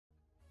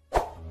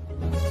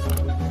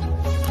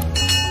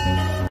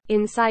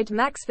Inside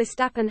Max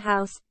Verstappen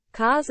house,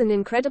 cars and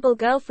incredible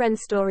girlfriend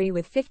story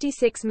with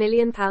 £56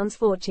 million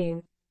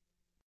fortune.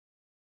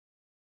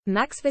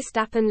 Max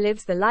Verstappen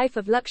lives the life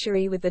of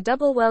luxury with the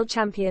double world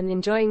champion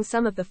enjoying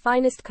some of the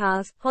finest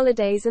cars,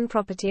 holidays and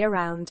property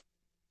around.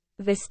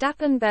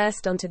 Verstappen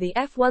burst onto the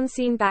F1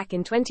 scene back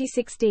in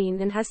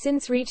 2016 and has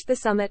since reached the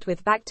summit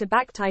with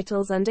back-to-back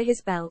titles under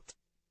his belt.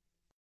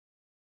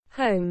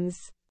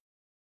 Homes.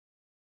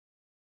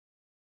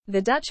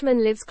 The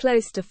Dutchman lives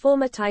close to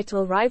former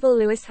title rival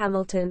Lewis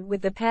Hamilton,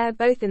 with the pair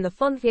both in the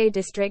Fontvieille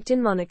district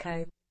in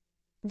Monaco.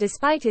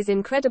 Despite his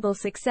incredible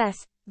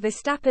success,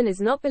 Verstappen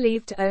is not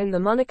believed to own the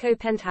Monaco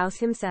penthouse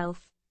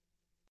himself.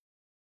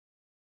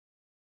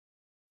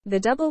 The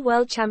double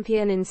world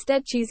champion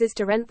instead chooses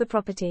to rent the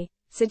property,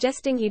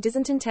 suggesting he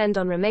doesn't intend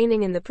on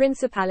remaining in the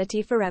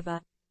principality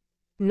forever.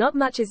 Not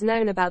much is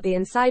known about the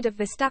inside of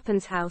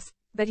Verstappen's house,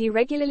 but he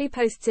regularly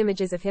posts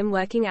images of him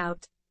working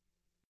out.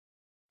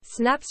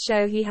 Snaps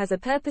show he has a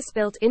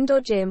purpose-built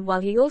indoor gym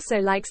while he also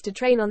likes to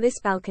train on this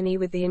balcony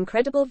with the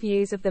incredible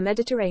views of the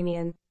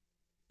Mediterranean.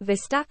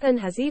 Verstappen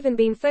has even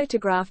been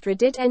photographed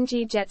riding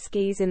NG jet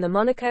skis in the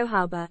Monaco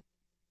harbour.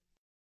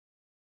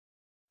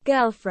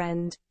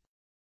 Girlfriend.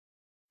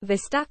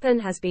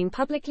 Verstappen has been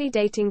publicly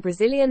dating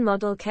Brazilian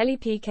model Kelly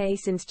Piquet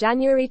since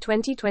January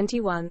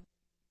 2021.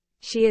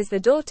 She is the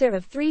daughter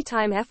of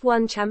three-time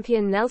F1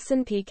 champion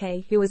Nelson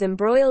Piquet, who was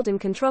embroiled in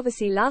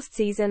controversy last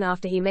season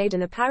after he made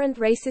an apparent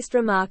racist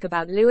remark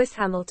about Lewis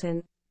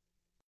Hamilton.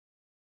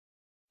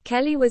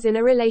 Kelly was in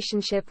a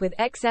relationship with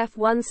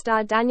ex-F1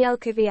 star Daniel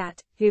Kvyat,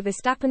 who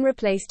Verstappen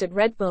replaced at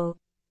Red Bull.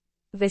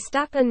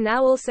 Verstappen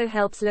now also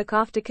helps look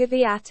after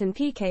Kvyat and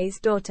Piquet's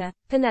daughter,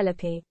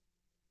 Penelope.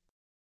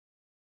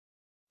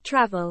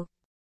 Travel.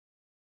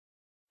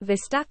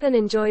 Verstappen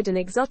enjoyed an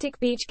exotic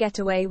beach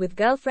getaway with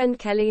girlfriend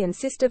Kelly and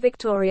sister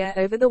Victoria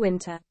over the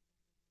winter.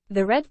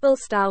 The Red Bull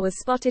star was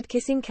spotted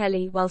kissing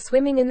Kelly while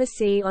swimming in the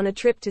sea on a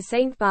trip to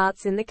St.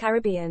 Bart's in the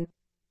Caribbean.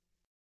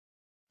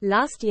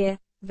 Last year,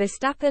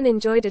 Verstappen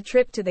enjoyed a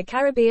trip to the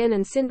Caribbean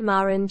and Sint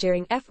Maarten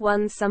during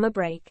F1's summer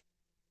break.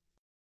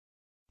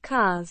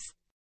 Cars.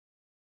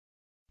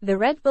 The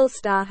Red Bull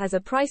star has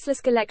a priceless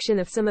collection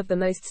of some of the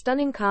most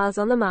stunning cars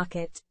on the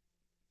market.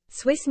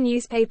 Swiss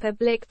newspaper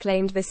Blick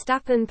claimed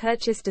Verstappen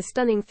purchased a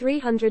stunning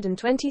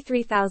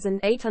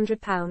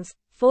 £323,800,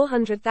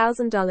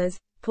 $400,000,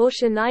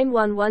 Porsche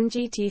 911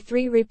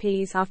 GT3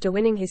 rupees after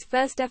winning his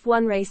first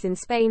F1 race in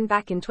Spain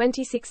back in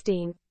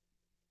 2016.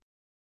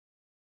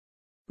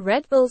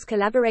 Red Bull's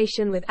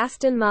collaboration with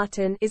Aston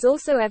Martin is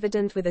also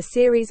evident with a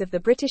series of the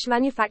British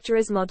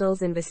manufacturer's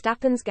models in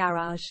Verstappen's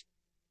garage.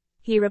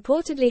 He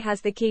reportedly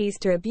has the keys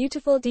to a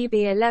beautiful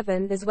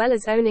DB11 as well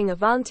as owning a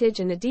Vantage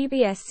and a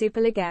DBS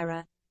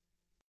Superleggera.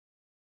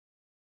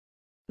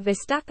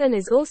 Verstappen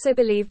is also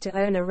believed to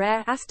own a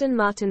rare Aston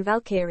Martin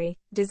Valkyrie,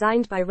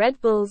 designed by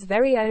Red Bull's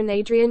very own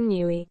Adrian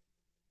Newey.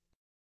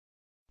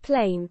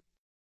 Plane.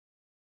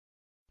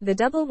 The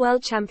double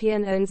world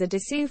champion owns a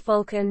Dassault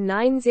Falcon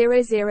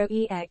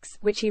 900EX,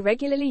 which he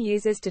regularly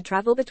uses to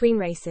travel between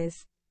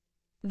races.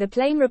 The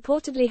plane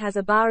reportedly has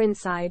a bar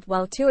inside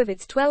while 2 of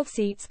its 12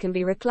 seats can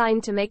be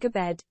reclined to make a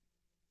bed.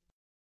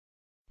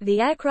 The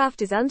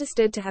aircraft is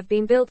understood to have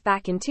been built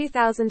back in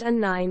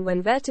 2009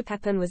 when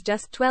Verstappen was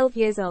just 12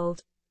 years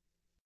old.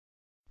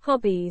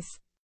 Hobbies.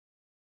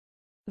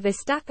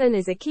 Verstappen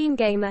is a keen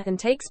gamer and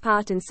takes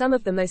part in some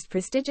of the most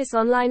prestigious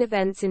online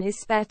events in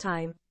his spare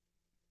time.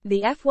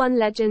 The F1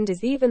 legend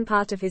is even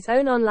part of his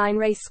own online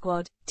race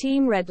squad,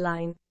 Team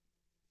Redline.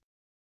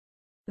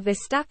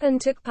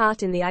 Verstappen took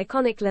part in the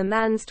iconic Le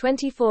Mans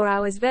 24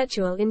 Hours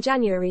Virtual in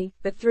January,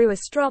 but threw a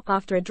strop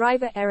after a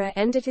driver error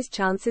ended his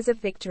chances of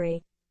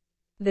victory.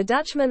 The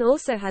Dutchman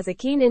also has a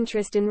keen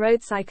interest in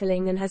road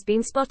cycling and has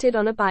been spotted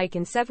on a bike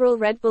in several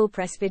Red Bull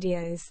press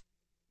videos.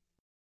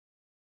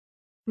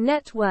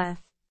 Net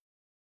worth.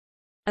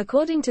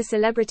 According to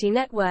Celebrity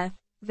Net Worth,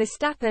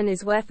 Verstappen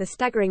is worth a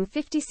staggering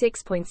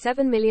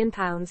 £56.7 million,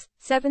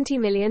 $70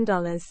 million.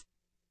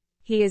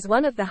 He is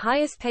one of the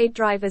highest paid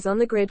drivers on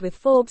the grid, with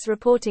Forbes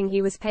reporting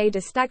he was paid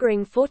a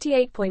staggering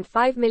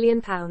 £48.5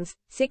 million,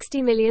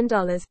 $60 million,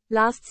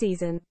 last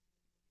season.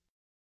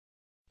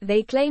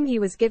 They claim he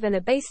was given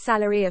a base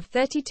salary of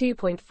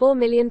 £32.4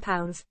 million,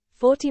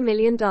 $40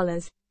 million,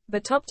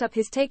 but topped up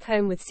his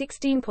take-home with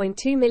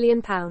 £16.2 million,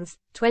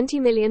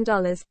 $20 million,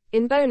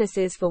 in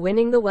bonuses for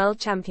winning the World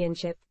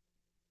Championship.